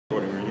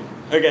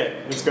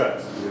Okay, let's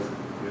go.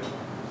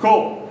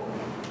 Cool.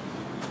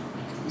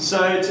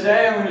 So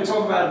today I'm going to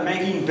talk about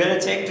making better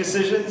tech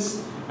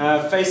decisions,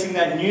 facing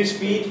that news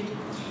feed.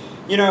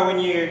 You know, when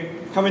you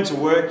come into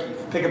work, you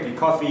pick up your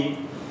coffee,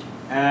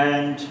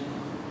 and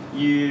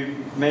you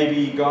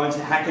maybe go into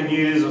Hacker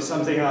News or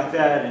something like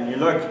that, and you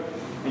look,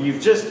 and you've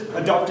just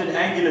adopted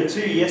Angular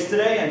 2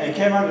 yesterday, and they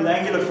came out with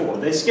Angular 4.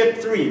 They skipped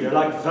 3. They're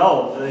like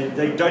Valve.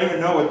 They don't even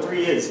know what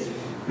 3 is.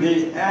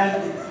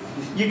 And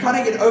you kind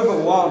of get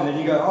overwhelmed, and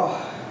you go,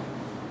 oh,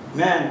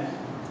 man,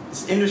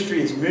 this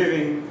industry is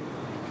moving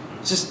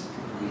just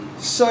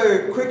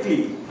so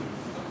quickly.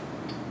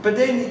 But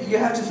then you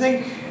have to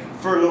think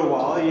for a little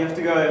while. You have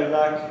to go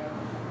like,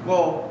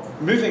 well,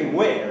 moving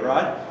where,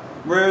 right?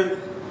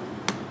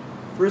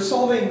 We're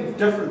solving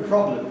different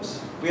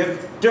problems. We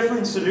have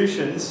different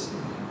solutions.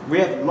 We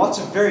have lots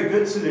of very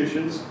good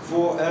solutions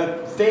for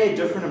a fair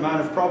different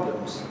amount of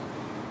problems.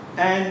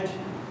 And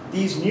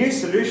these new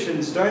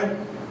solutions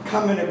don't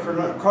come in a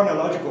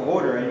chronological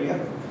order, and you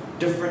have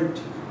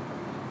different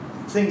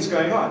things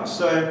going on.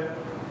 So,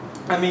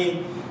 I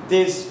mean,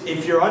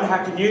 if you're on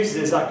Hacker News,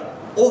 there's like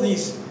all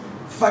these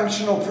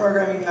functional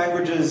programming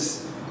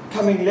languages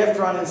coming left,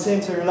 right, and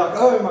center, and like,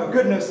 oh my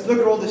goodness, look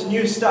at all this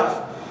new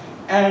stuff.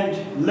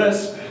 And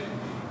Lisp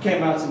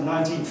came out in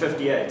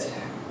 1958.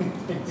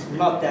 It's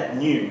not that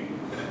new.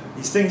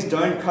 These things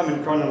don't come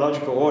in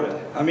chronological order.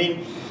 I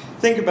mean,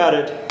 think about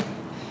it.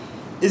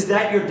 Is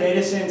that your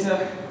data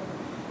center?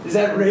 Is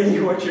that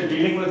really what you're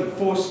dealing with, a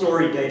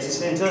 4-story data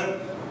center?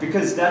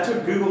 Because that's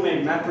what Google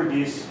made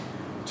MapReduce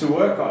to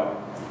work on.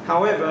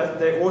 However,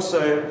 they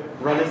also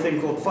run a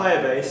thing called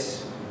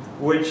Firebase,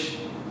 which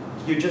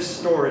you just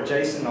store a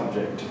JSON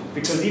object.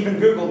 Because even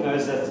Google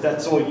knows that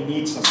that's all you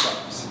need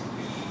sometimes.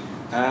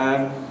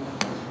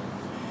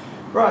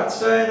 Right,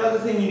 so another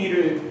thing you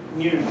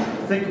need to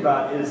think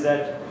about is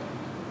that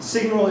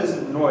signal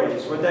isn't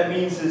noise. What that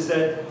means is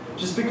that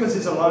just because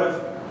there's a lot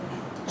of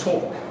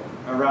talk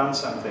around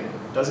something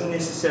doesn't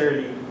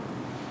necessarily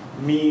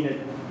mean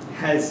it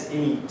has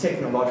any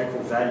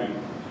technological value.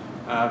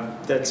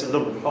 That's a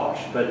little bit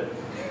harsh, but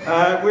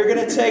we're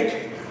going to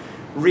take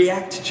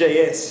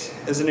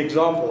React.js as an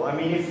example. I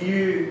mean, if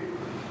you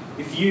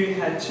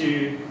had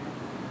to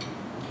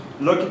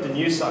look at the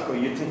news cycle,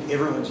 you'd think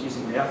everyone's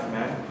using React,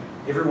 man.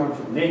 Everyone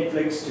from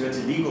Netflix to its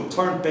illegal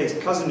torrent-based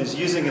cousin is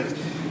using it.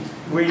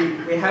 We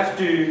have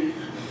to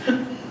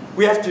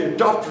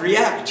adopt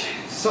React.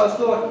 So I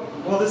thought,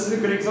 well, this is a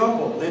good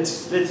example.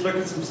 Let's look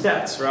at some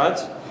stats, right?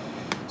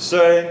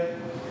 So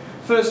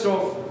first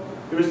off,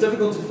 it was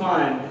difficult to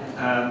find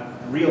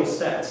real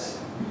stats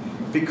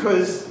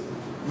because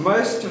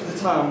most of the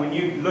time when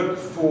you look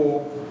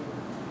for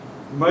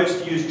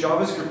most used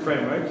JavaScript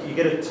framework, you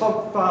get a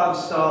top 5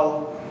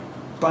 style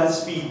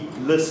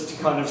BuzzFeed list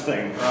kind of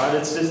thing, right?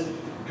 It's just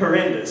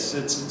horrendous.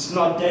 It's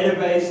not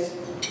data-based,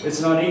 it's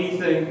not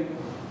anything,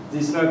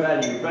 there's no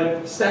value.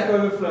 But Stack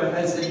Overflow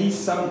has at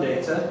least some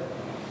data.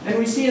 And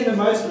we see in the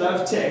most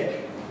loved tech,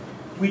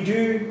 we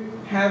do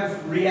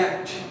have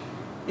React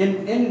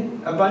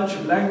in a bunch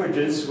of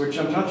languages, which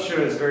I'm not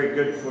sure is very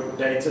good for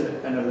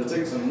data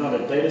analytics. I'm not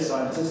a data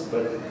scientist,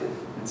 but it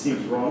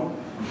seems wrong.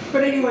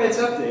 But anyway, it's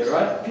up there,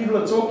 right? People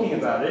are talking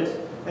about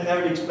it. And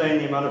that would explain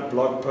the amount of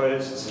blog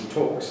posts and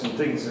talks and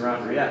things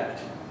around React.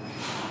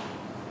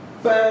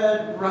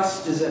 But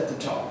Rust is at the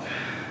top.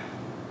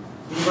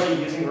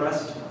 Anybody using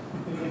Rust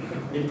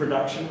in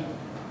production?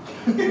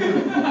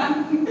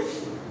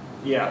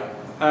 Yeah.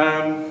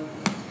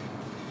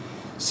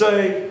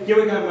 So here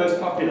we go, most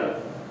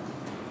popular.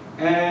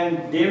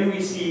 And then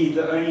we see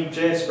the only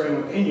JS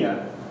framework in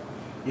here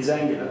is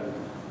Angular.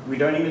 We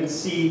don't even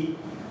see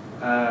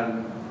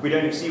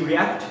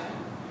React.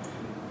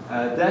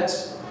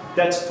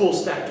 That's full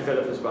stack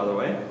developers, by the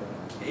way.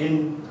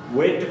 In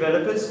web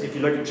developers, if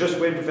you look at just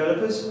web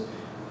developers,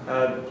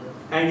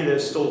 Angular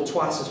is still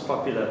twice as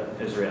popular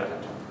as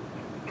React.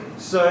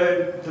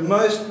 So the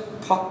most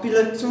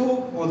popular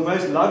tool, or the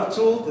most loved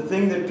tool, the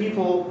thing that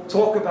people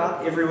talk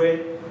about everywhere,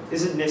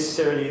 isn't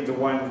necessarily the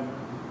one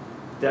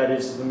that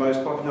is the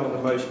most popular or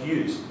the most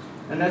used.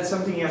 And that's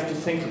something you have to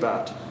think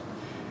about.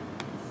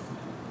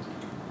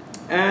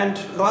 And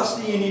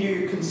lastly, you need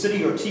to consider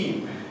your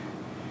team.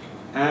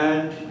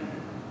 And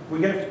we're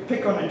going to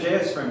pick on a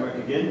JS framework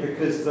again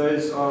because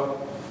those are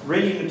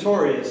really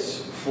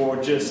notorious for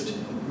just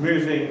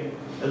moving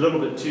a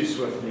little bit too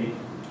swiftly.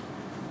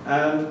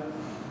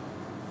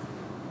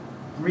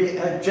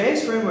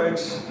 JS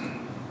frameworks,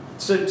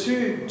 so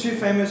two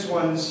famous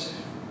ones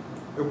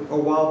a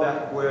while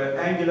back were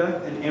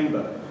Angular and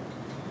Ember.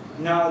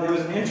 Now there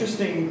was an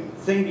interesting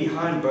thing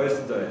behind both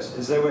of those,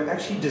 is they were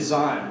actually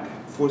designed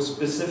for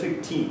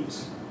specific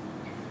teams.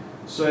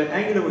 So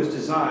Angular was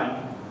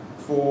designed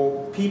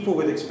for people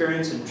with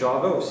experience in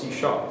Java or C#,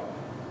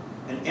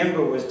 and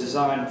Ember was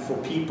designed for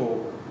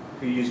people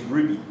who use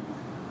Ruby.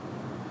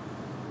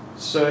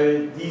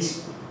 So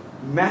these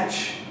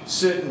match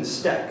certain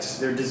stacks.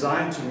 They're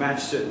designed to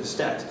match certain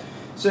stacks.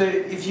 So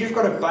if you've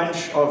got a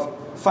bunch of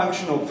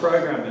functional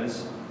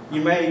programmers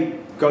you may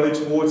go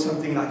towards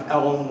something like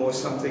Elm or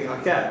something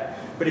like that.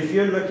 But if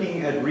you're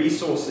looking at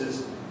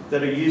resources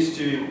that are used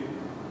to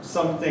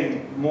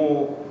something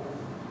more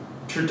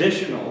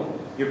traditional,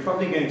 you're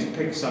probably going to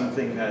pick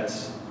something that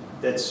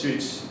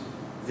suits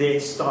their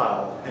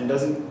style and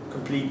doesn't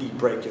completely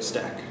break your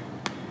stack.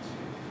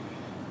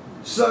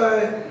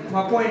 So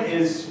my point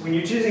is, when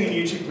you're choosing a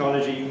new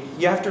technology,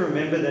 you have to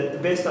remember that the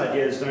best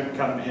ideas don't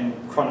come in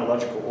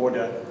chronological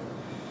order.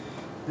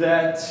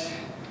 That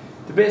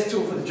the best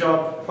tool for the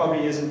job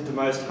probably isn't the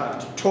most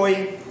hyped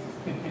toy.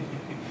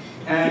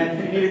 And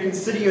you need to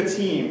consider your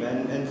team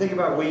and think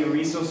about where your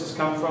resources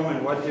come from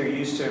and what they're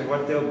used to and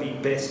what they'll be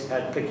best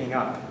at picking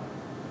up.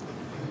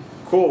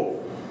 Cool.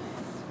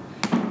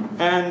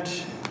 And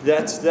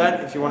that's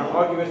that. If you want to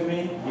argue with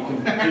me, you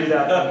can do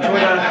that on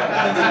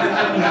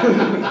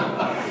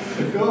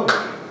Twitter. Cool.